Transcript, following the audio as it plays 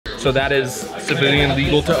So that is civilian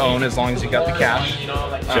legal to own as long as you got the cash.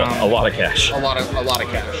 A lot of cash. A lot of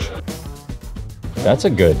cash. That's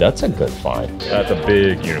a good find. That's a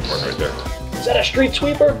big unicorn right there. Is that a street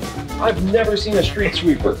sweeper? I've never seen a street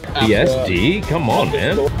sweeper. BSD? Come on,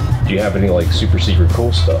 man. Do you have any like super secret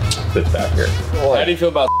cool stuff that's back here? How do you feel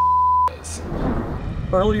about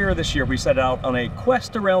Earlier this year, we set out on a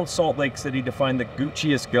quest around Salt Lake City to find the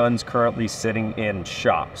Gucciest guns currently sitting in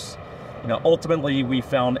shops. You know, ultimately, we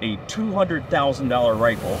found a $200,000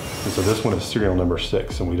 rifle. And so this one is serial number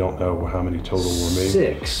 6, and we don't know how many total were made.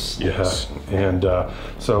 6? Yeah, and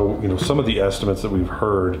so, you know, some of the estimates that we've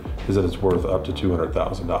heard is that it's worth up to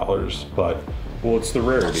 $200,000, but Well, it's the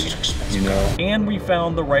rarity, you know? And we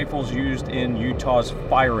found the rifles used in Utah's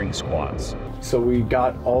firing squads. So we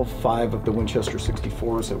got all 5 of the Winchester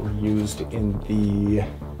 64s that were used in the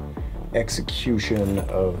execution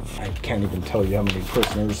of, I can't even tell you how many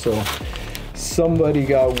prisoners, so somebody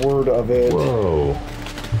got word of it. Whoa.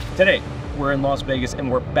 Today, we're in Las Vegas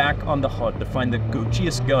and we're back on the hunt to find the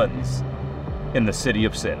Gucciest guns in the City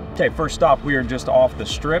of Sin. Okay, first stop, we are just off the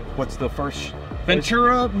strip. What's the first?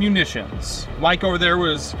 Ventura Munitions. Mike over there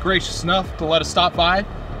was gracious enough to let us stop by,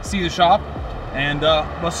 see the shop, and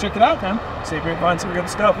let's check it out, man. See if we can find some good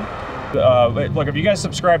stuff. Look, if you guys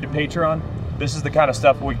subscribe to Patreon, this is the kind of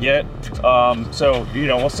stuff we get. So, you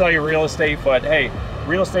know, we'll sell you real estate, but hey,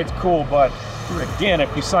 real estate's cool, but again, if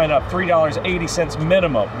you sign up $3.80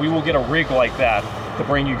 minimum, we will get a rig like that to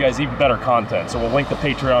bring you guys even better content. So we'll link the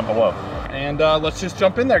Patreon below. And let's just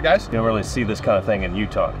jump in there, guys. You don't really see this kind of thing in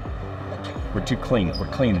Utah. We're too clean. We're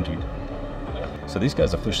clean, dude. So these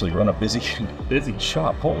guys officially run a busy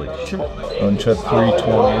shop. Holy shit. Uncheck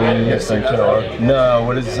 320. Yes, thank you. No,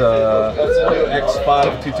 what is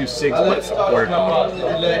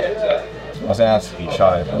X5226? I was asking each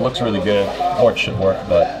eye. It looks really good. Or it should work,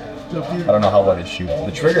 but I don't know how well it shoots.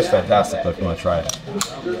 The trigger's fantastic, but if you want to try it.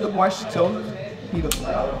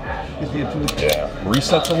 Yeah,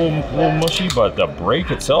 reset's a little mushy, but the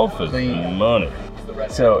brake itself is money.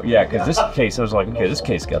 So yeah, because this case, I was like, okay, this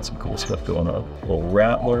case got some cool stuff going on. Little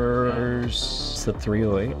rattlers, it's the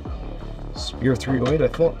 308. Spear 308, I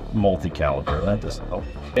thought. Multi-caliber, that doesn't help.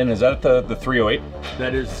 And is that the 308?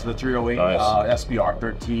 That is the 308 Nice. SBR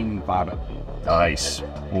 13.5. Nice.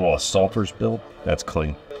 Whoa, Salter's build. That's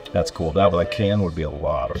clean. That's cool. That with a can would be a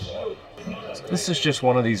lot. This is just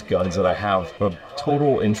one of these guns that I have a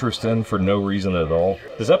total interest in for no reason at all.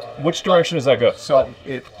 Does that, which direction does that go? So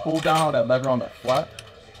it pulled down that lever on the flat.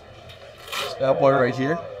 That boy right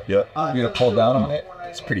here. Yeah. You're gonna pull down on it.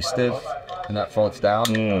 It's pretty stiff, and that floats down.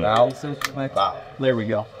 There we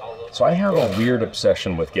go. So I have a weird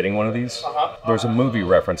obsession with getting one of these. There's a movie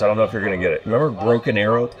reference. I don't know if you're gonna get it. Remember Broken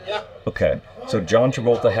Arrow? Yeah. Okay. So John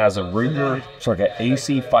Travolta has a Ruger, it's like an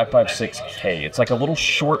AC 5.56K. It's like a little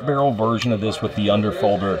short barrel version of this with the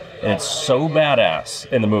underfolder, and it's so badass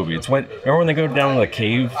in the movie. It's remember when they go down to the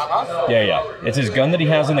cave? Yeah. It's his gun that he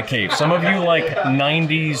has in the cave. Some of you like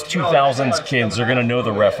 90s, 2000s kids are gonna know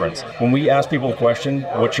the reference. When we ask people the question,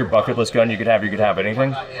 what's your bucket list gun you could have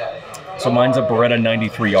anything. So mine's a Beretta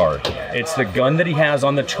 93R. It's the gun that he has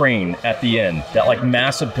on the train at the end. That like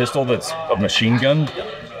massive pistol that's a machine gun.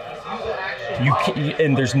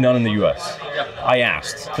 And there's none in the US. I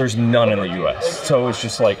asked, there's none in the US. So it's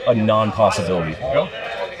just like a non-possibility.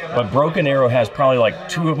 But Broken Arrow has probably like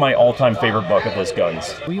 2 of my all-time favorite bucket list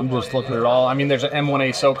guns. I'm just looking at it all. I mean, there's an M1A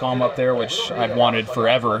SOCOM up there, which I've wanted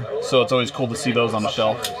forever. So it's always cool to see those on the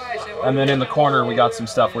shelf. And then in the corner, we got some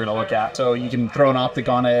stuff we're gonna look at. So you can throw an optic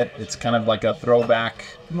on it. It's kind of like a throwback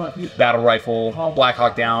battle rifle. Black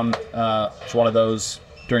Hawk Down, it's one of those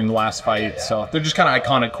during the last fight. So they're just kind of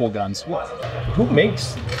iconic, cool guns. Who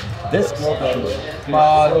makes this? So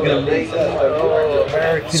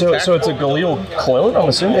it's a Galil clone, I'm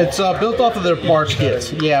assuming? It's built off of their parts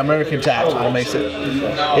kits. Yeah, American Tactical makes it.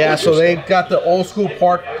 Yeah, so they got the old school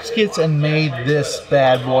parts kits and made this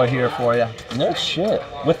bad boy here for you. No shit.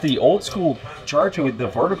 With the old school charger with the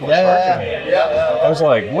vertical charger. I was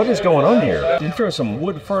like, what is going on here? Did throw some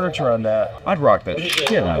wood furniture on that. I'd rock that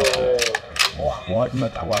shit out of it. What?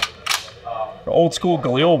 The old school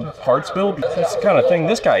Galil parts build, that's the kind of thing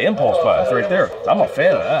this guy impulse buys right there. I'm a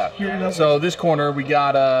fan of that. So this corner, we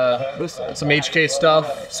got some HK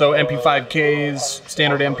stuff. So MP5Ks,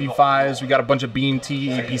 standard MP5s. We got a bunch of B&T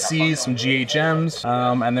APCs, some GHMs.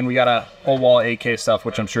 And then we got a whole wall of AK stuff,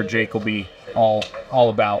 which I'm sure Jake will be all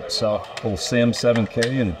about. So little Sam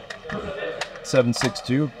 7K and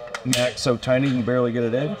 7.62. Max so tiny you can barely get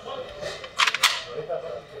it in.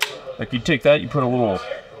 Like you take that, you put a little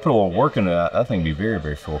work into that, that thing would be very,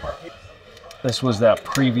 very full. This was that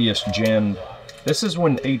previous gen This is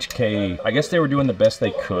when HK, I guess they were doing the best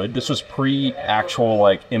they could. This was pre-actual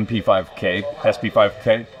like MP5K,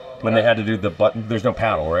 SP5K, when they had to do the button. There's no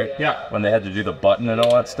paddle, right? Yeah. When they had to do the button and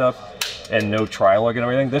all that stuff, and no tri-lug and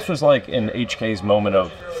everything. This was like in HK's moment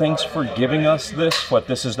of, thanks for giving us this, but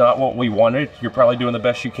this is not what we wanted. You're probably doing the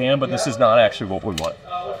best you can, but this is not actually what we want.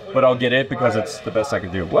 But I'll get it because it's the best I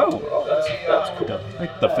can do. Whoa, that's cool.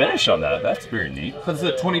 The finish on that, that's very neat. Because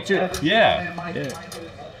it's a 22. Yeah.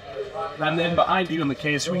 And then behind you in the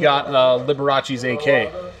case, we got Liberace's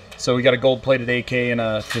AK. So we got a gold-plated AK and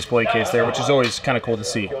a display case there, which is always kind of cool to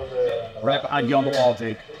see. Right behind you on the wall,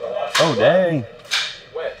 Jake. Oh, dang.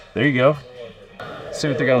 There you go. See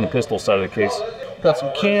what they got on the pistol side of the case. Got some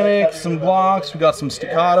mechanics, some blocks, we got some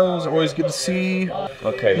staccatos, always good to see.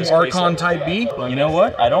 Okay, this Archon Type B. You know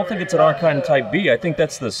what? I don't think it's an Archon Type B. I think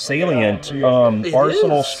that's the Salient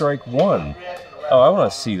Arsenal Strike 1. Oh, I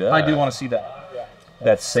want to see that. I do want to see that.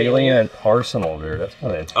 That Salient Arsenal there. That's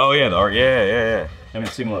kind of. Oh yeah, yeah. I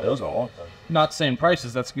haven't seen one of those in a long time. Not saying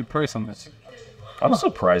prices, that's a good price on this. I'm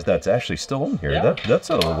surprised that's actually still in here. Yeah. That's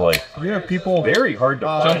a like People very hard to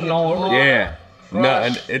jumping all over. Yeah. No,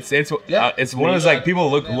 and it's one of those like people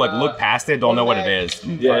look past it, don't know what it is.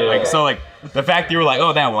 Yeah. Like so like the fact that you were like,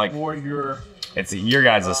 oh that one, like Warrior. it's your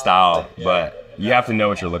guys' style, but you have to know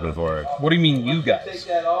what you're looking for. What do you mean, you guys?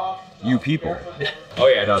 You people. Oh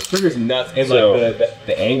yeah, no, trigger's nuts. And So- like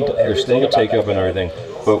the angle, They're still a take up and everything,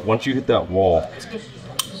 but once you hit that wall,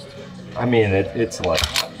 I mean, it's like,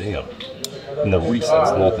 damn. And the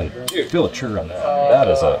reset's nothing. Dude, feel a trigger on that. That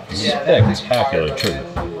is a spectacular trigger.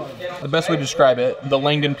 The best way to describe it, the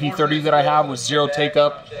Langdon P30 that I have was 0 take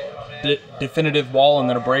up, definitive wall, and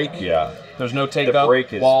then a break. Yeah. There's no take The up,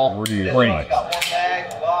 break is wall, really break. nice.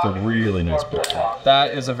 It's a really nice pistol.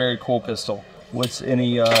 That is a very cool pistol. What's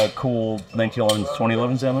any cool 1911s,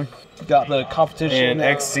 2011s down there? Got the competition. and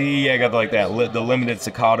XC, I got like that the limited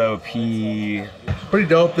staccato P. Pretty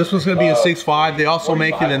dope. This one's gonna be a 6.5. They also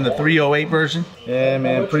make it in the 308 version. Yeah,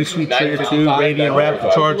 man, pretty sweet trigger too. Radian wrap,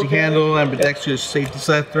 charging handle, ambidextrous safety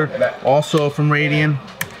sector. Also from Radian.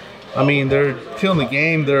 I mean, they're killing the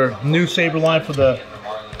game. Their new saber line for the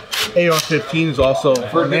AR-15 is also,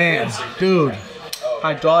 man, dude.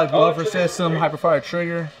 Hydraulic buffer system, hyperfire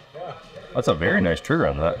trigger. That's a very nice trigger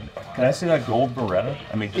on that. Can I see that gold Beretta?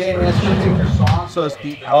 I mean, So it's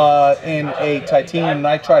in a titanium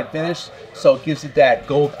nitride finish, so it gives it that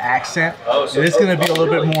gold accent. And it's going to be a little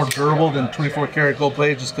bit more durable than 24 karat gold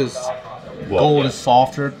plate, just because gold is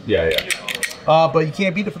softer. yeah. But you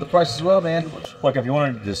can't beat it for the price as well, man. Look, if you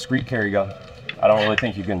wanted a discreet carry gun, I don't really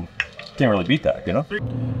think can't really beat that, you know?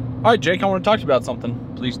 All right, Jake, I want to talk to you about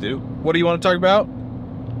something. Please do. What do you want to talk about?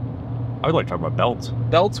 I would like to talk about belts.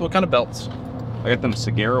 Belts? What kind of belts? I got them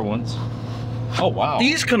Ciguera ones. Oh, wow.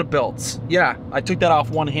 These kind of belts. Yeah, I took that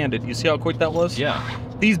off one-handed. You see how quick that was? Yeah.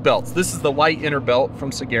 These belts. This is the light inner belt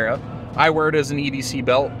from Ciguera. I wear it as an EDC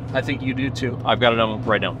belt. I think you do too. I've got it on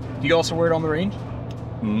right now. Do you also wear it on the range?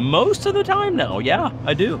 Most of the time now, yeah,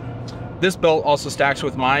 I do. This belt also stacks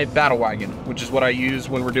with my battle wagon, which is what I use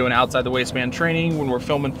when we're doing outside the waistband training, when we're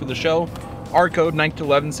filming for the show. Our code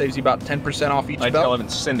 9211 saves you about 10% off each belt. 9211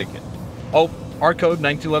 Syndicate. Oh, our code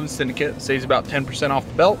 9211 Syndicate saves about 10% off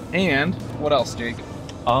the belt. And what else, Jake?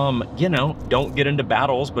 You know, don't get into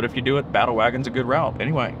battles, but if you do it, battle wagon's a good route.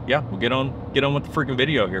 Anyway, yeah, we'll get on with the freaking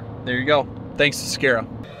video here. There you go. Thanks to Ciguera.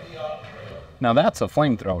 Now that's a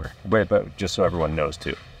flamethrower. Wait, but just so everyone knows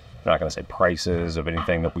too, I'm not gonna say prices of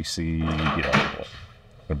anything that we see. You know,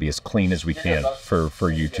 gonna be as clean as we can for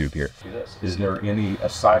YouTube here. Is there any,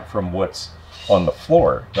 aside from what's on the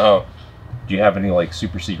floor? Oh, Do you have any like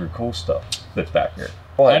super secret cool stuff that's back here?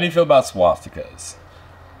 how do you feel about swastikas?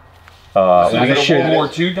 We World War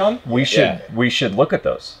II done? we should look at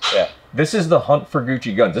those. Yeah. This is the hunt for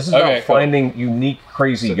Gucci guns. This is Okay, about finding unique,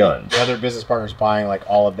 crazy guns. The other business partners buying like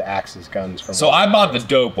all of the Axis guns from. So I bought the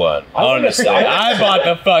dope one. Honestly, I bought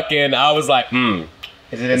the fucking. I was like,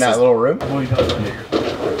 Is it in that little room?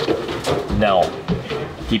 Now,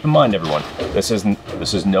 keep in mind, everyone, this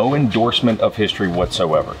is no endorsement of history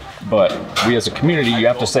whatsoever. But we, as a community, you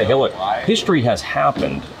have to say, hey, look, history has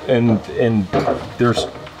happened, and there's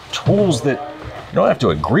tools that you don't have to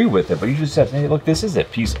agree with it, but you just say, hey, look, this is a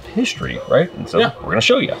piece of history, right? And so we're gonna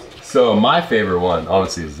show you. So my favorite one,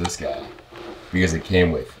 honestly, is this guy, because it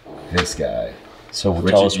came with this guy. So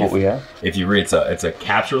tell us what we have. If you read, it's a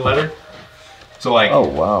capture letter. So like, Oh,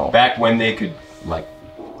 wow. back when they could like,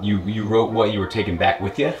 you wrote what you were taking back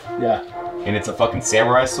with you, Yeah. and it's a fucking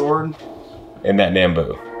samurai sword and that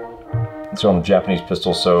Nambu. So on the Japanese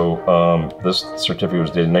pistol, so this certificate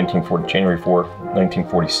was dated January 4,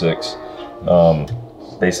 1946.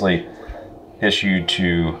 Basically issued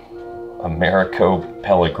to Americo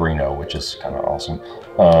Pellegrino, which is kind of awesome.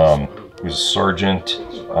 He was a sergeant.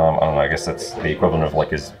 I don't know, I guess that's the equivalent of like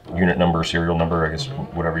his unit number, serial number, I guess,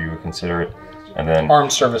 whatever you would consider it. And then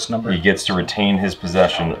armed service number. He gets to retain his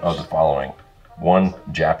possession of the following: 1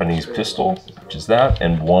 Japanese pistol, which is that,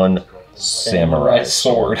 and 1 samurai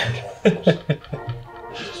sword.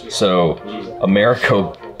 So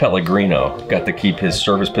Americo Pellegrino got to keep his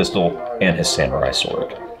service pistol and his samurai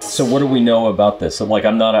sword. So what do we know about this? So like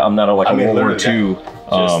I'm not a World War II.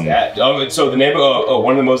 So the name of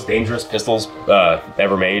one of the most dangerous pistols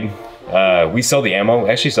ever made. We sell the ammo.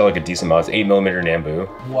 Actually, sell like a decent amount. It's 8mm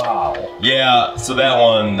Nambu. Wow. Yeah. So that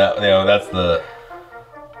one, that's the.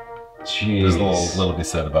 Jeez. There's a little be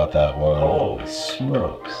said about that one. Holy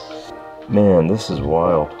smokes. Man, this is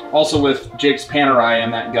wild. Also with Jake's Panerai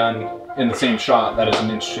and that gun in the same shot, that is an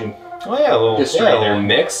interesting history a there. little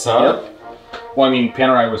mix, huh? Yep. Well, I mean,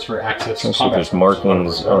 Panerai was for Axis. Let's see if there's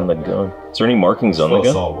markings on the gun. Is there any markings on the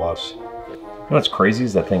gun? Solid watch. What's crazy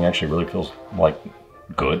is that thing actually really feels like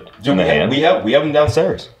good Dude, in the hand. We have them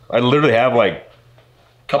downstairs. I literally have like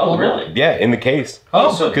Couple really? Yeah, in the case.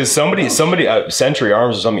 Oh, because somebody, Century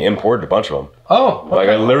Arms or something imported a bunch of them. Oh, Like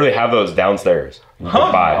I literally have those downstairs.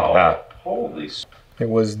 Holy. It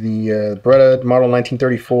was the Beretta model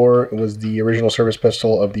 1934. It was the original service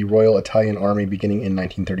pistol of the Royal Italian Army beginning in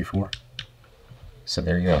 1934. So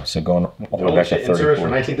there you go. So going all the way back to 34.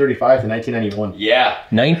 From 1935 to 1991. Yeah.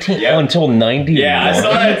 19 until 90. Yeah, I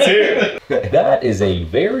saw that too. That is a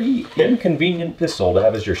very inconvenient pistol to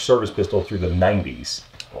have as your service pistol through the 90s.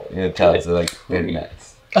 Yeah, Italians are like very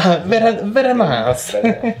nice. Very nice.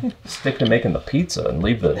 Stick to making the pizza and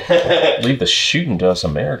leave the shooting to us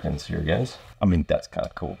Americans here, guys. I mean, that's kind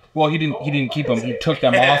of cool. well, he didn't keep them. He took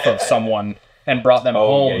them off of someone and brought them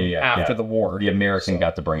home after the war. The American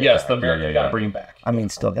got to bring it Yes, back. the American got to bring him back. I mean,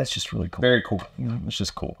 still, that's just really cool. Very cool. You know, it's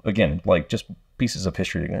just cool. Again, like just pieces of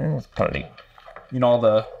history. It's kind of neat. You know, all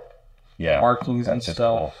the markings and that's just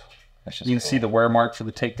stuff. cool. That's just You can see the wear mark for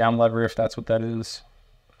the takedown lever, if that's what that is.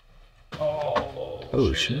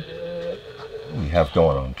 Oh shit! What do we have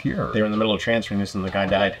going on here? They were in the middle of transferring this and the guy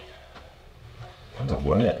died.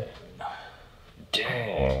 What?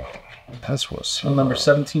 Dang. That's what's Serial number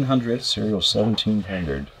 1700. serial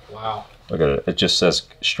 1700. Wow. Look at it. It just says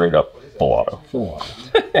straight up full auto. Full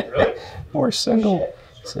auto. Or single.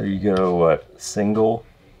 So you go what? Single,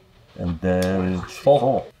 and then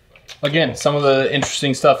full. Again, some of the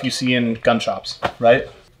interesting stuff you see in gun shops, right?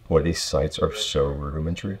 Boy, these sights are so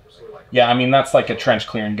rudimentary. Yeah, I mean, that's like a trench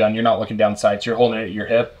clearing gun. You're not looking down sights. You're holding it at your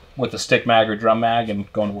hip with a stick mag or drum mag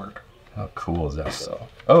and going to work. How cool is that stuff?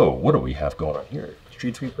 Oh, what do we have going on here?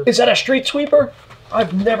 Street sweeper. Is that a street sweeper?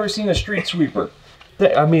 I've never seen a street sweeper.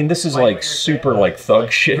 I mean, this is like super like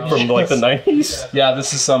thug shit from like the 90s. Yeah,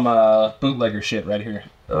 this is some bootlegger shit right here.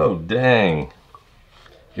 Oh, dang.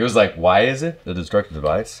 He was like, "Why is it a destructive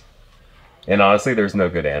device?" And honestly, there's no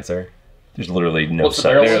good answer. There's literally no What's the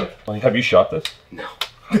barrel sight. Have you shot this? No.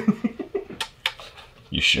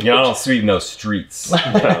 You should. You know, I don't sweep no streets. You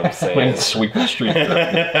know what I'm saying? Sweep the street.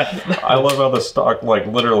 I love how the stock, like,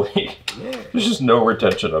 literally, there's just no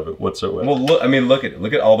retention of it whatsoever. Well, look. I mean, look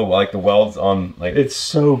at all the welds on. Like, It's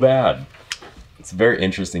so bad. it's a very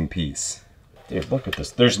interesting piece. Dude, look at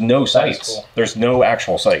this. There's no sights. cool. There's no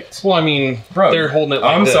actual sights. Well, I mean, Bro, they're holding it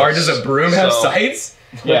like I'm this. sorry. Does a broom have So- sights?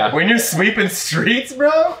 Yeah. When you're sweeping streets,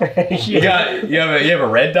 bro, you have a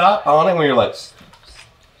red dot on it when you're like.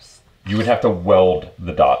 You would have to weld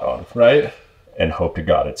the dot on, Right? and hope to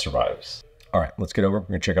God it survives. All right, let's get over. We're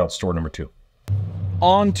gonna check out store number 2.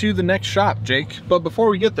 On to the next shop, Jake. But before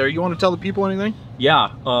we get there, you want to tell the people anything? Yeah,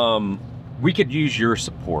 we could use your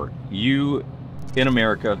support. You, in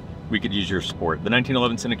America, we could use your support. The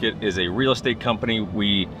 1911 Syndicate is a real estate company.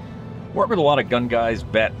 We work with a lot of gun guys,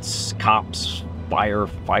 vets, cops,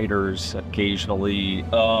 firefighters occasionally.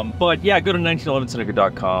 But yeah, go to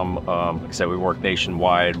 1911syndicate.com. Like I said, we work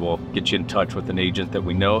nationwide. We'll get you in touch with an agent that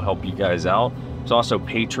we know, help you guys out. There's also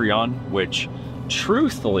Patreon, which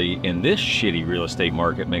truthfully, in this shitty real estate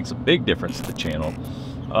market, makes a big difference to the channel.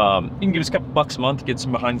 You can give us a couple bucks a month to get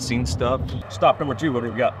some behind the scenes stuff. Stop number 2, what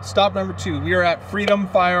do we got? Stop number 2. We are at Freedom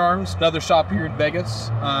Firearms, another shop here in Vegas.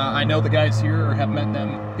 I know the guys here or have met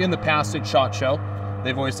them in the past at SHOT Show.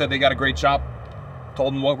 They've always said they got a great shop.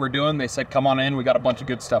 Told them what we're doing. They said, come on in. We got a bunch of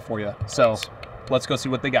good stuff for you. So let's go see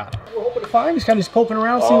what they got. We're hoping to find. He's kind of just poking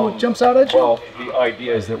around, seeing what jumps out at you. Well, the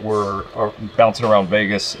idea is that we're bouncing around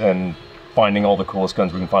Vegas and finding all the coolest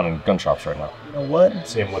guns we can find in gun shops right now. You know what?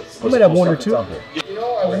 Seeing what's We might have one or stuff two. that's out there. You know,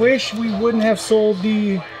 I wish we wouldn't have sold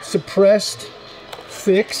the suppressed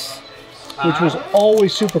fix, which was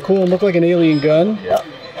always super cool and looked like an alien gun. Yeah.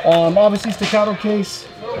 Obviously, staccato case.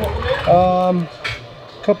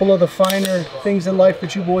 Couple of the finer things in life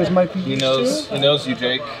that you boys might be used to. He knows you,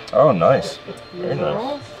 Jake. Oh, nice. Very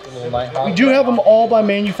nice. We do have them all by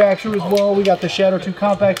manufacturer as well. We got the Shadow 2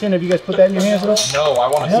 Compact in. Have you guys put that in your hands at all? No, I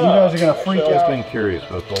want to see. You guys are going to freak out. Been curious,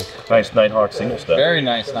 but Nice Nighthawk single step. Very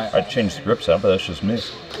nice night. I'd change the grips out, but that's just me.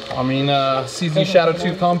 I mean, CZ Shadow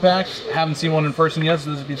 2 Compact. Haven't seen one in person yet,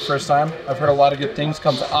 so this will be the first time. I've heard a lot of good things.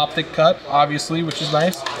 Comes optic cut, obviously, which is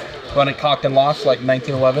nice. Run it cocked and locked like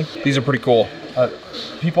 1911. These are pretty cool.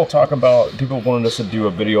 People wanted us to do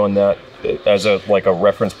a video on that as a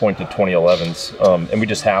reference point to 2011s, and we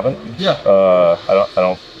just haven't. Yeah. I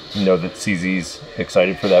don't know that CZ's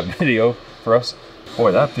excited for that video for us.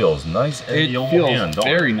 Boy, that feels nice. It feels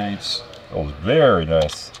very nice. It was very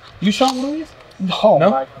nice. You shot one of these? Oh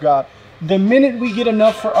my God. The minute we get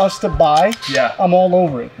enough for us to buy, yeah, I'm all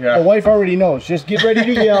over it. Yeah. The wife already knows. Just get ready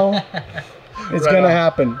to yell. It's going to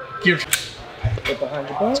happen.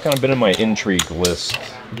 It's kind of been in my intrigue list.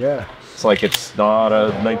 Yeah. It's like it's not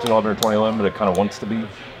a 1911 or 2011, but it kind of wants to be.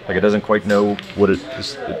 Like it doesn't quite know what it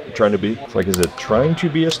is trying to be. It's like, is it trying to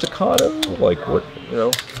be a staccato? Like what, you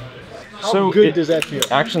know? How good does that feel?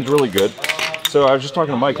 Action's really good. So I was just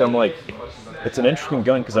talking to Mike, and I'm like, it's an interesting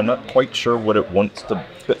gun because I'm not quite sure what it wants to.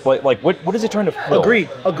 Like what is it trying to fill? Agree,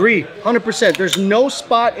 100%. There's no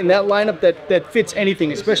spot in that lineup that fits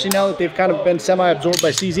anything, especially now that they've kind of been semi-absorbed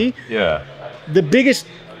by CZ. Yeah. The biggest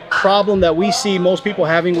problem that we see most people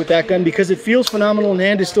having with that gun, because it feels phenomenal in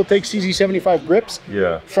hand, it still takes CZ75 grips.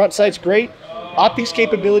 Yeah. Front sight's great. Optics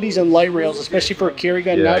capabilities and light rails, especially for a carry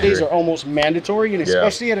gun nowadays, are almost mandatory, and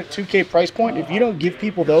especially at a 2K price point, if you don't give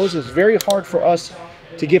people those, it's very hard for us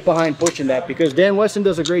to get behind pushing that, because Dan Weston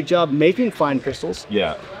does a great job making fine pistols.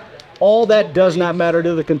 Yeah. All that does not matter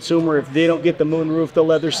to the consumer if they don't get the moonroof, the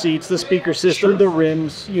leather seats, the speaker system, the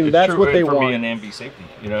rims. You know, that's what they want. For me and ambi safety,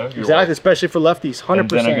 you know. Exactly, especially for lefties, 100%. And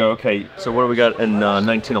then I go, okay, so what do we got in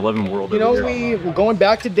 1911 world? You know, we're going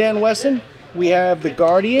back to Dan Weston. We have the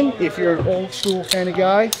Guardian, if you're an old school kind of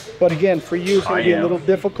guy. But again, for you, it's going to be a little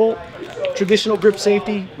difficult. Traditional grip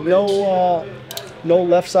safety, no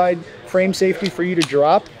left side frame safety for you to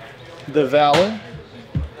drop. The Valor,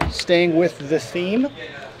 staying with the theme.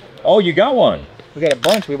 Oh, you got one. We got a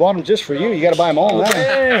bunch. We bought them just for you. You got to buy them all now.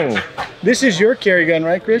 Dang. This is your carry gun,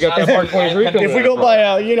 right, Chris? You got the Mark 23. If we go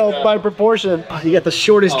by, by proportion, you got the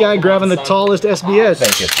shortest guy grabbing the tallest SBS. I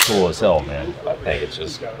think it's cool as hell, man. I think it's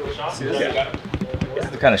just it's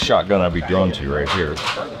the kind of shotgun I'd be drawn to right here.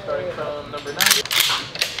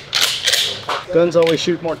 Guns always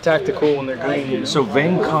shoot more tactical when they're green. So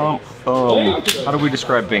Vane Comp, how do we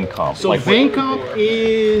describe Vane Comp? So Vane Comp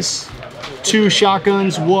is to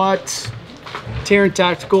shotguns what Terran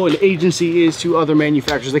Tactical and Agency is to other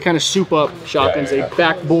manufacturers. They kind of soup up shotguns. They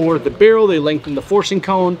backbore the barrel, they lengthen the forcing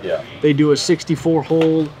cone, they do a 64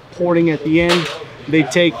 hole porting at the end. They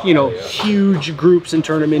take, huge groups and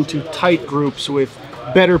turn them into tight groups with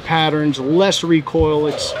better patterns, less recoil.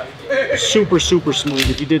 It's super, super smooth.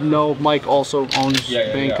 If you didn't know, Mike also owns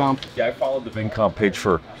Vane Comp. Yeah, I followed the Vane Comp page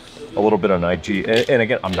for a little bit on IG, and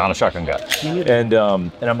again, I'm not a shotgun guy, and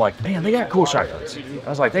I'm like, man, they got cool shotguns. I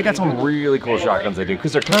was like, they got some really cool shotguns they do,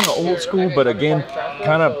 because they're kind of old school, but again,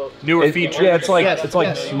 kind of newer features. Yeah, it's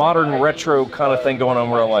like modern retro kind of thing going on.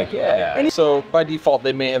 Where I'm like, So by default,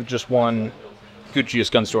 they may have just won Gucci's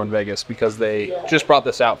gun store in Vegas because they just brought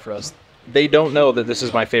this out for us. They don't know that this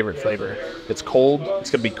is my favorite flavor. It's cold. It's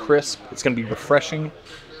gonna be crisp. It's gonna be refreshing.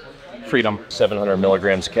 Freedom. 700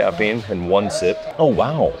 milligrams caffeine in one sip. Oh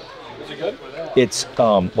wow. It's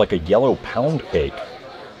like a yellow pound cake.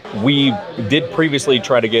 We did previously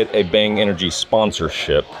try to get a Bang Energy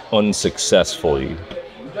sponsorship unsuccessfully,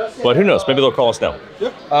 but who knows? Maybe they'll call us now.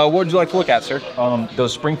 What would you like to look at, sir?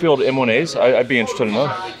 Those Springfield M1As. I'd be interested in those.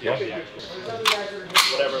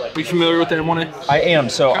 Are you familiar with the M1A? I am.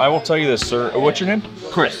 So I will tell you this, sir. What's your name?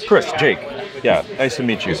 Chris. Chris. Jake. Yeah. Nice to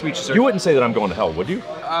meet you. Nice to meet you, sir. You wouldn't say that I'm going to hell, would you?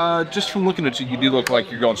 Just from looking at you, you do look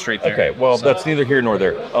like you're going straight there. Okay, well, that's neither here nor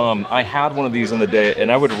there. I had one of these in the day,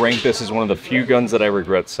 and I would rank this as one of the few guns that I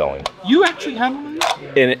regret selling. You actually had one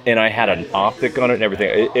of these? And I had an optic on it and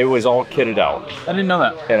everything. It was all kitted out. I didn't know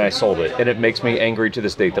that. And I sold it, and it makes me angry to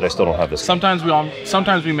this date that I still don't have this. Sometimes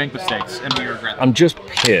we make mistakes, and we regret them. I'm just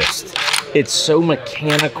pissed. It's so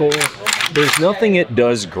mechanical. There's nothing it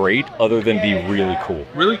does great other than be really cool.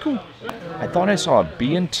 Really cool. I thought I saw a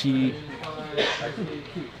B&T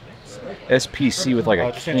SPC with like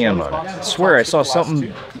a can on it. I swear I saw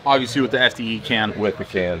something. Obviously with the FDE can. With the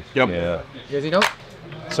can. Yep. Yeah. You guys need help?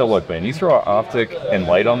 So look, man, you throw an optic and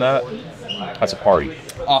light on that, That's a party.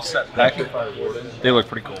 Offset pack. They look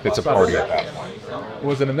pretty cool. It's a party at that point.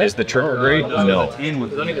 Was it in Is the trigger great? No.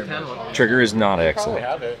 Trigger is not excellent.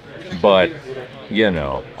 But, you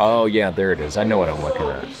know. Oh, yeah, there it is. I know what I'm looking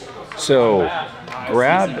at. So,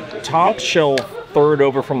 grab top shelf, third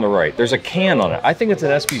over from the right. There's a can on it. I think it's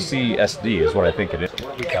an SPC SD is what I think it is.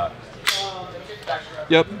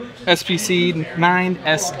 Yep, SPC 9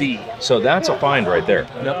 SD. So that's a find right there.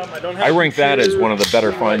 Yep. I rank that as one of the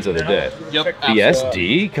better finds of the day. Yep. The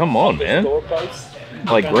SD? Come on, man.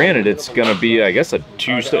 Like, granted, it's going to be, I guess, a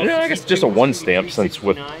 2-stamp. No, I guess just a 1-stamp since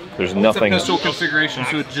with there's nothing. It's a pistol configuration,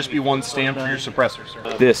 so it would just be 1 stamp for your suppressors.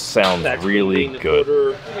 This sounds really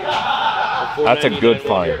good. That's a good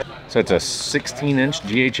find. So it's a 16-inch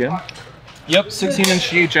GHM? Yep, 16-inch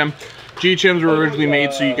GHM. GHMs were originally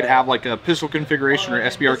made so you could have like a pistol configuration or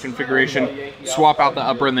SBR configuration, swap out the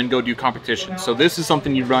upper, and then go do competition. So this is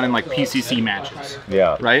something you run in like PCC matches.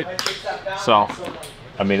 Yeah. Right? So.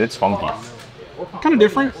 I mean, it's funky. Kind of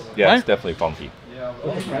different. Yeah, right? It's definitely funky.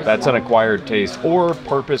 That's an acquired taste or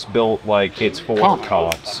purpose-built, like it's for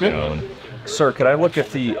cops. You know. Sir, could I look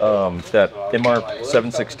at the that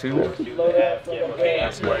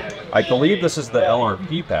MR762? I believe this is the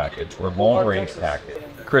LRP package or long range package.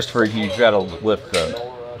 Christopher, you've got to lift the.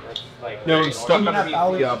 No, it's stuck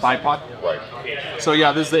underneath the bipod. Right. So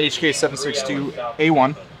yeah, this is the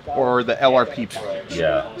HK762A1 or the LRP package.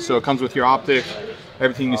 Yeah. So it comes with your optic,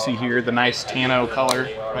 everything you see here, the nice Tano color,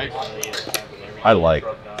 right? I like.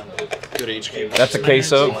 Good HK. That's a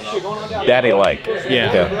case of Daddy like.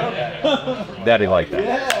 Yeah. Okay. Daddy like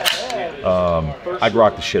that. I'd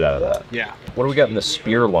rock the shit out of that. Yeah. What do we got in the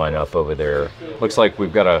spear lineup over there? Looks like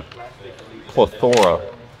we've got a plethora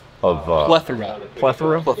of plethora.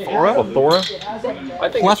 Plethora? Plethora? Plethora? I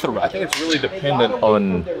think plethora. I think it's really dependent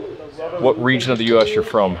on what region of the U.S. you're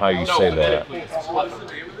from, how you say that.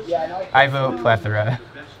 I vote plethora.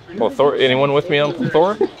 Plethora? Anyone with me on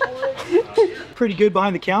plethora? Pretty good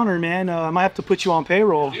behind the counter, man. I might have to put you on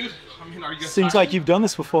payroll. Seems like you've done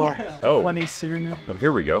this before. Oh. Plenty serial. Oh,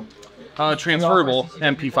 here we go. Transferable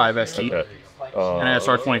MP5 ST Okay. and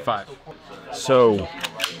SR25. So,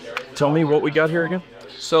 tell me what we got here again.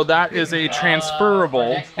 So that is a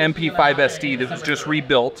transferable MP5 SD that was just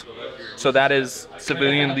rebuilt. So that is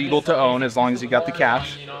civilian legal to own as long as you got the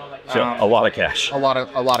cash. So, a lot of cash. A lot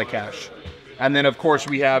of cash. And then of course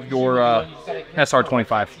we have your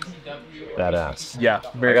SR25. Badass. Yeah.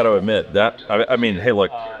 I got to admit that. I mean, hey,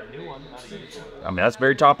 look. I mean, that's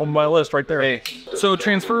very top on my list right there. Hey, so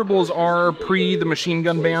transferables are pre the machine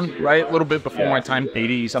gun ban, right? A little bit before my time.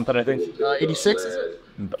 80 something, I think. 86 is it?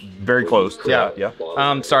 Very close to that, yeah.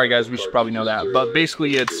 Sorry guys, we should probably know that. But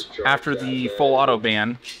basically it's after the full auto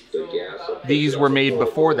ban. These were made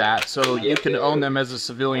before that, so you can own them as a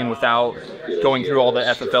civilian without going through all the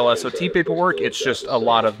FFL SOT paperwork. It's just a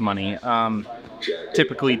lot of money.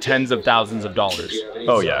 Typically tens of thousands of dollars.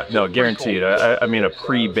 Oh yeah, no, guaranteed. I mean, a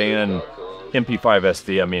pre-ban MP5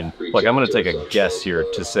 SD, I mean, look, I'm going to take a guess here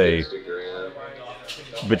to say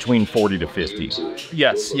between 40 to 50.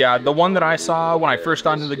 Yes, yeah. The one that I saw when I first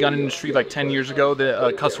got into the gun industry like 10 years ago,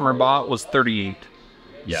 the customer bought was 38.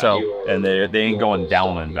 Yeah. So, and they ain't going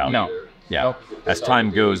down in value. No. Yeah. Nope. As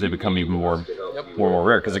time goes, they become even more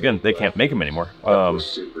rare because again, they can't make them anymore.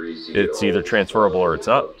 It's either transferable or it's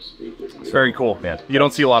up. It's very cool, man. You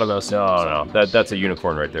don't see a lot of those. No. That's a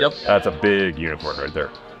unicorn right there. Yep. That's a big unicorn right there.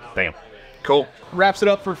 Damn. Cool. Wraps it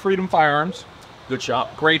up for Freedom Firearms. Good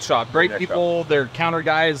shop. Great shop. Great people. They're counter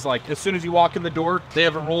guys. Like, as soon as you walk in the door, they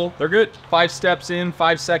have a rule. They're good. 5 steps in,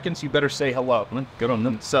 5 seconds, you better say hello. Good on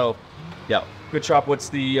them. So, yeah. Good shop. What's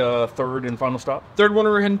the third and final stop? Third one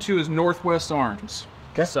we're heading to is Northwest Arms.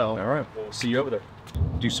 Okay. So, all right. See you over there.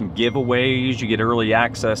 Do some giveaways. You get early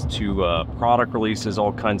access to product releases,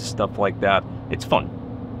 all kinds of stuff like that. It's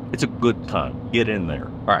fun. It's a good time. Get in there.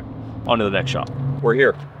 All right. On to the next shop. We're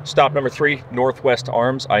here. Stop number 3, Northwest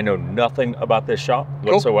Arms. I know nothing about this shop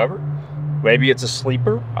whatsoever. Maybe it's a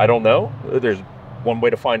sleeper. I don't know. There's one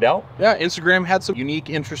way to find out. Yeah, Instagram had some unique,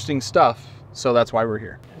 interesting stuff. So that's why we're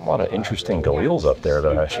here. A lot of interesting Galils up there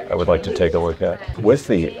that I would like to take a look at. With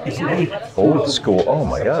the old school. Oh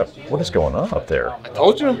my God. What is going on up there? I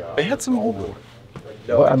told you. They had some old.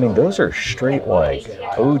 Well, I mean, those are straight like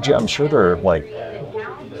OG. I'm sure they're like,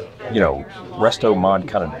 you know, resto mod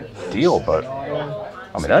kind of deal, but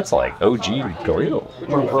I mean, that's like OG Galil.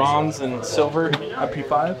 More bronze and silver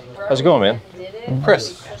MP5. How's it going, man?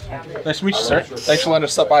 Chris. Nice to meet you, sir. Thanks for letting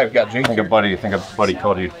us stop by. We've got drinks. I think a buddy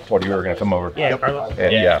called you, told you we were going to come over. Yeah, Carlo.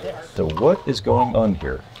 Yeah. So what is going on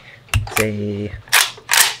here? It's a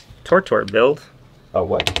Tortort build. Oh,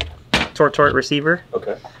 what? Tortort receiver.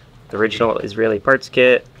 Okay. The original Israeli parts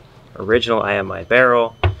kit. original. I have my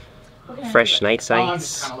barrel, fresh night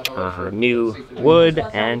sights, new wood,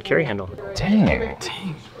 and carry handle. Dang.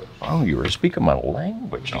 Oh, you were speaking my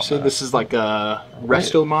language. So this is like a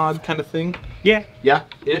resto mod kind of thing? Yeah. Yeah,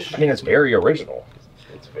 ish. I mean, it's very original.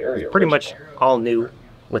 It's very Pretty much all new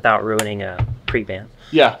without ruining a pre-ban.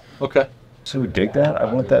 Yeah, okay. So dig that? I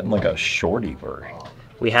want that in like a shorty version.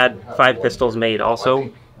 We had 5 pistols made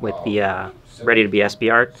also with the ready to be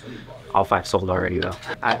SBR. All 5 sold already though.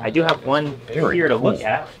 I do have one here to look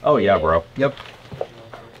at. Oh yeah, bro. Yep.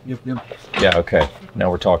 Yeah, okay.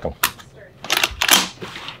 Now we're talking.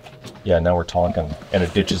 Yeah, now we're talking. And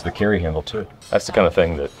it ditches the carry handle too. That's the kind of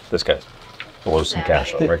thing that this guy blows some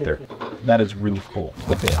cash on right there. That is really cool.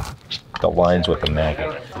 The lines with the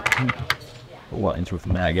maggot. The lines with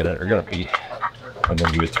the maggot are gonna be. And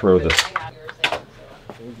then you would throw this.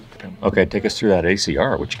 Okay, take us through that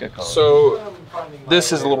ACR. What you got? So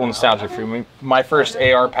this is a little nostalgic for me. My first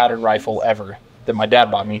AR pattern rifle ever that my dad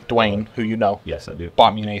bought me, Dwayne, who you know. Yes, I do.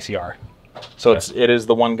 Bought me an ACR. So it is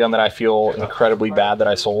the one gun that I feel incredibly bad that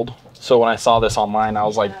I sold. So when I saw this online, I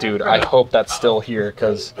was like, dude, I hope that's still here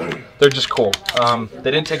because they're just cool.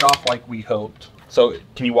 They didn't take off like we hoped. So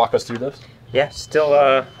can you walk us through this? Yeah, still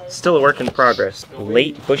a work in progress.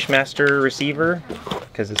 Late Bushmaster receiver,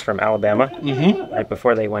 because it's from Alabama, right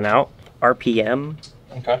before they went out. RPM,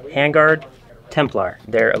 handguard, Templar.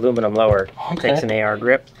 They're aluminum lower, takes an AR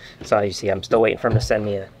grip. So you see, I'm still waiting for them to send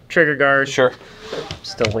me a trigger guard. Sure.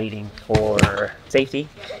 Still waiting for safety.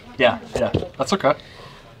 Yeah, that's okay.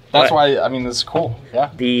 That's why, I mean, this is cool, yeah.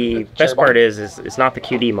 The best part is it's not the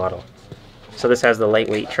QD model. So this has the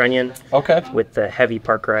lightweight trunnion with the heavy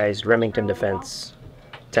parkerized Remington Defense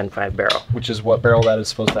 10.5 barrel. Which is what barrel that is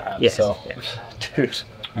supposed to have. Yes. So. Yeah. Dude.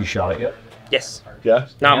 You shot it yet? Yes. Yeah?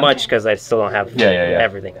 Not much because I still don't have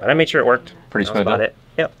everything. But I made sure it worked. Pretty smooth. About it.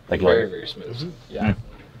 Yep. Like very smooth. Yeah.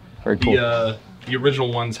 Very cool. The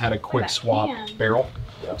original ones had a quick swap barrel.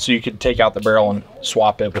 So you could take out the barrel and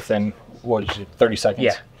swap it within, 30 seconds?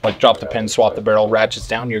 Yeah. Like drop the pin, swap the barrel, ratchets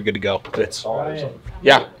down, you're good to go. It's,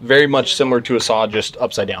 yeah, very much similar to a saw, just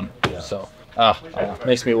upside down. So,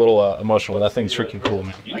 makes me a little emotional. That thing's freaking cool,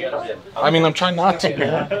 man. I mean, I'm trying not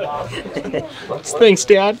to. Thanks,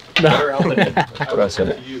 Dad. No.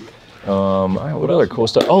 Impressive. What other cool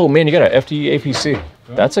stuff? Oh man, you got an FDE APC.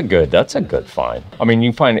 That's a good find. I mean, you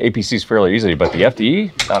can find APCs fairly easily, but the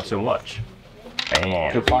FDE, not so much.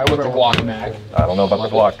 Man. Could fire with a block mag. I don't know about the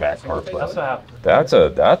block mag part, but that's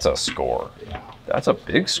a score. That's a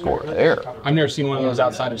big score there. I've never seen one of those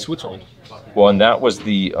outside of Switzerland. Well, and that was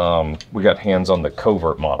the we got hands on the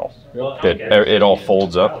covert model. That it all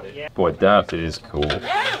folds up. Boy, that is cool.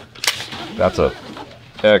 That's a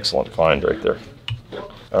excellent find right there.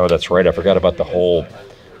 Oh, that's right. I forgot about the whole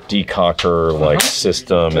decocker like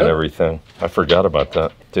system and everything. I forgot about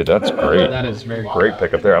that. Dude, that's great. That is very great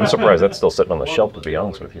pickup there. I'm surprised that's still sitting on the shelf, to be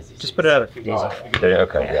honest with you. Just put it out of Yeah,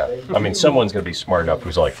 okay, yeah. I mean, someone's gonna be smart enough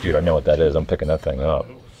who's like, dude, I know what that is. I'm picking that thing up.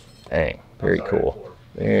 Dang, very cool.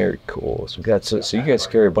 Very cool. So we got so you guys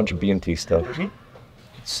carry a bunch of B&T stuff. Let's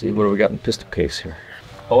see, what do we got in pistol case here?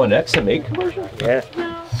 Oh, an XM8 conversion? Yeah.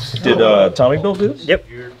 Did Tommy Bill do this? Yep.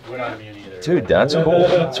 Dude, that's cool.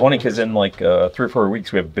 It's funny because in like 3 or 4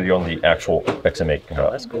 weeks we have a video on the actual XM8.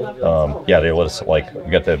 That's cool. Yeah, they let us like we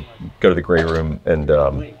got to go to the gray room and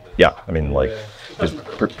yeah, I mean like it's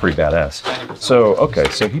pretty badass. So okay,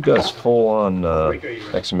 so he does full on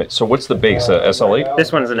XM8. So what's the base? SL8?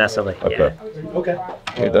 This one's an SL8. Okay. Okay.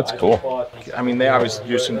 Dude, that's cool. I mean, they always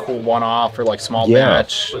do some cool one-off or like small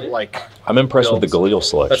batch. Like I'm impressed with the Galil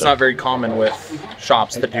selection. That's not very common with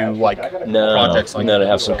shops that do like projects like that. To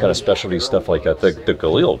have some kind of specialty stuff like that. The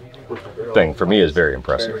Galil thing for me is very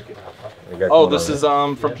impressive. Oh, this is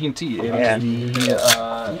from P&T.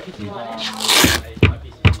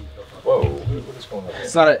 Whoa.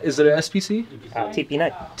 It's not a. Is it an SPC?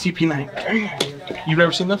 TP9. TP9. You've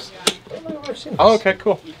never seen this? Oh, okay,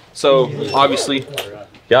 cool. So obviously,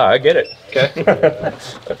 yeah, I get it. Okay.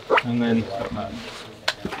 And then,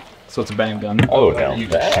 so it's a bang gun. Oh, now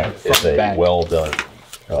that is a well done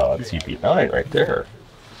TP9 right there.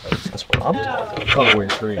 That's what I'm talking about.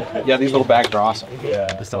 Colorway 3. Yeah, these little bags are awesome.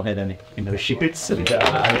 Yeah, just don't hit any in those shoots. And,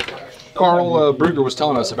 Carl Brugger was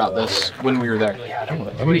telling us about this when we were there.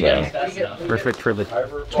 Perfect for the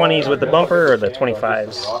 20s with the bumper or the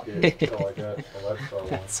 25s.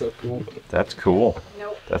 That's so cool. That's cool.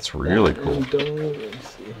 That's really cool.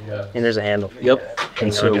 And there's a handle. Yep.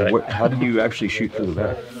 And so how do you actually shoot through the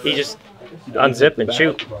back? You just unzip and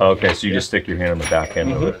shoot. Okay, so you just stick your hand on the back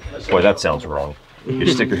end of it. Boy, that sounds wrong. You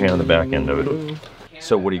just stick your hand on the back end of it.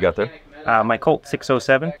 So what do you got there? My Colt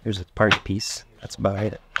 607. Here's a part piece. That's about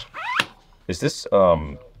it. Is this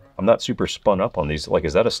a I'm not super spun up on these. Like,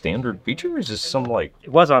 is that a standard feature or is this some like...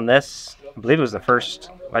 It was on this. I believe it was the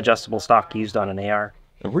first adjustable stock used on an AR.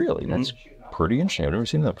 Really? That's pretty interesting. I've never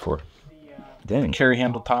seen that before. Dang. Carry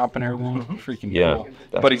handle top and everything. Freaking Yeah, cool.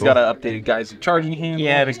 that's But he's cool. got an updated guy's charging handle.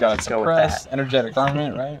 Yeah, he's got a go with suppress, that. energetic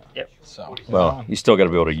armament, right? Yep. So. Well, you still got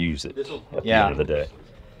to be able to use it at the end of the day.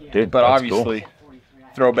 Dude, But that's obviously,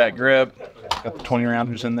 throwback grip. Got the 20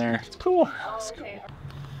 rounders in there. It's cool. It's cool. cool.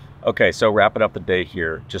 Okay, so wrapping up the day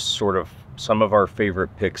here, just sort of some of our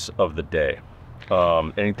favorite picks of the day.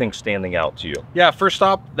 Anything standing out to you? Yeah, first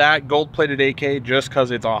up, that gold-plated AK, just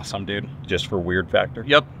because it's awesome, dude. Just for weird factor?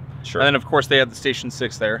 Yep. Sure. And then, of course, they have the Station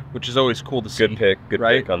 6 there, which is always cool to see. Good pick. Good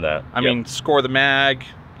right? pick on that. I mean, score the mag,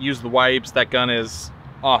 use the wipes. That gun is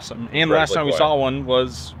awesome. And the last time we saw one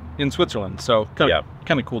was in Switzerland, so kind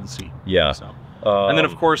of cool to see. Yeah. So. And then,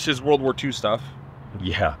 of course, his World War II stuff.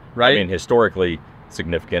 Yeah. Right? I mean, historically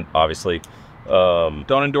significant, obviously.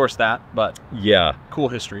 Don't endorse that, but yeah. Cool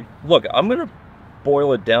history. Look, I'm going to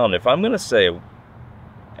boil it down. If I'm going to say,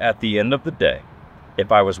 at the end of the day,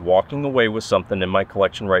 if I was walking away with something in my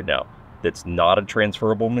collection right now that's not a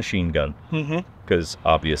transferable machine gun, because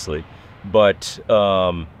obviously, but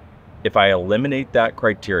if I eliminate that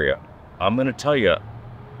criteria, I'm going to tell you,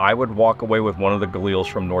 I would walk away with one of the Galils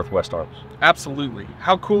from Northwest Arms. Absolutely.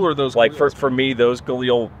 How cool are those? Like for me, those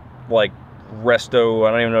Galil, like resto,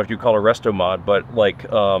 I don't even know if you call it a resto mod, but like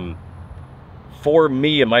for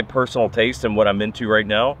me and my personal taste and what I'm into right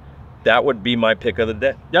now, that would be my pick of the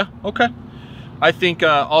day. Yeah, okay. I think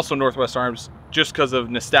also Northwest Arms, just because of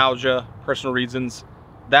nostalgia, personal reasons,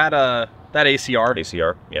 that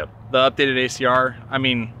ACR, yeah, the updated ACR. I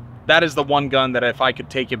mean, that is the one gun that if I could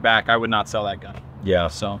take it back, I would not sell that gun. Yeah,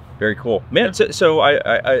 so very cool, man. So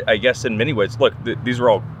I guess in many ways, look, these were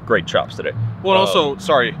all great chops today. Well, also,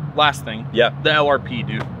 sorry, last thing. Yeah, the LRP,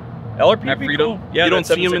 dude. LRP at Freedom. Cool. Yeah, you don't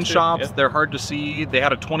see them in shops. Yeah. They're hard to see. They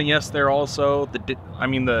had a 20S there also.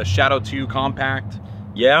 The Shadow 2 compact.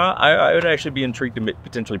 Yeah, I would actually be intrigued to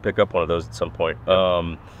potentially pick up one of those at some point.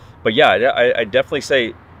 But yeah, I definitely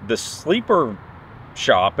say the sleeper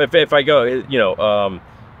shop. If I go, you know,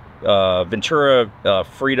 Ventura,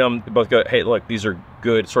 Freedom, both go. Hey, look, these are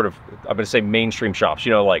good. Sort of, I'm gonna say mainstream shops.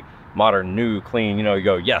 You know, like modern, new, clean. You know, you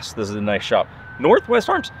go, yes, this is a nice shop. Northwest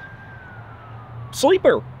Arms,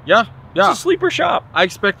 sleeper. Yeah. It's a sleeper shop. I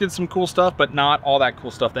expected some cool stuff, but not all that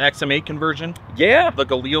cool stuff. The XM8 conversion. Yeah. The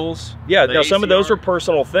Galils. Yeah, now some of those were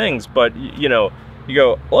personal things, but you know, you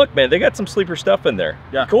go, look, man, they got some sleeper stuff in there.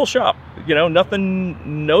 Yeah. Cool shop. You know,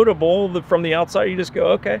 nothing notable from the outside. You just go,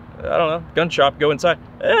 okay, I don't know, gun shop, go inside.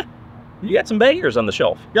 You got some bangers on the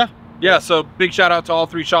shelf. Yeah. Yeah, so big shout out to all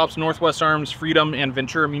three shops, Northwest Arms, Freedom, and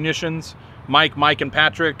Ventura Munitions. Mike, and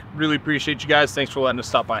Patrick, really appreciate you guys. Thanks for letting us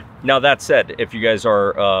stop by. Now, that said, if you guys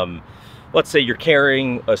are, let's say you're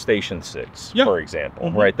carrying a Station 6, for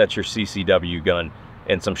example, right? That's your CCW gun,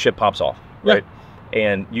 and some shit pops off, right?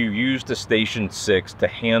 And you use the Station 6 to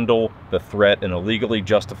handle the threat in a legally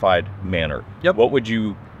justified manner. What would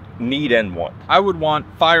you need and want? I would want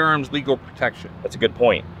firearms legal protection. That's a good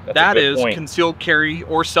point. That is concealed carry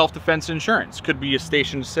or self-defense insurance. Could be a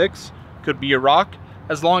Station 6, could be a rock.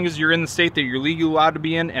 As long as you're in the state that you're legally allowed to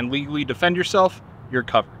be in and legally defend yourself, you're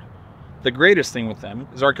covered. The greatest thing with them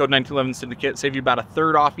is our code 1911 Syndicate save you about a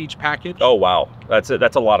third off each package. Oh, wow. That's it.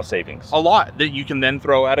 That's a lot of savings. A lot that you can then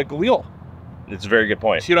throw at a Galil. It's a very good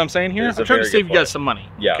point. See what I'm saying here? I'm trying to save you guys some money.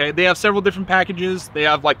 Yeah. Okay. They have several different packages. They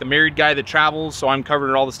have like the married guy that travels, so I'm covered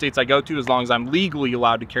in all the states I go to as long as I'm legally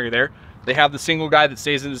allowed to carry there. They have the single guy that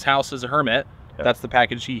stays in his house as a hermit. Yeah. That's the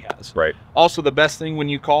package he has. Right. Also, the best thing when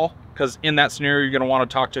you call, because in that scenario, you're going to want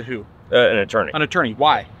to talk to who? An attorney. An attorney.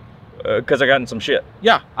 Why? Because I got in some shit.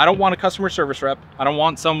 Yeah. I don't want a customer service rep. I don't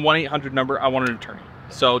want some 1-800 number. I want an attorney.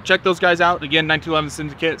 So check those guys out. Again, 1911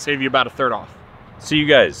 Syndicate, save you about a third off. See you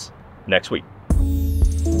guys next week.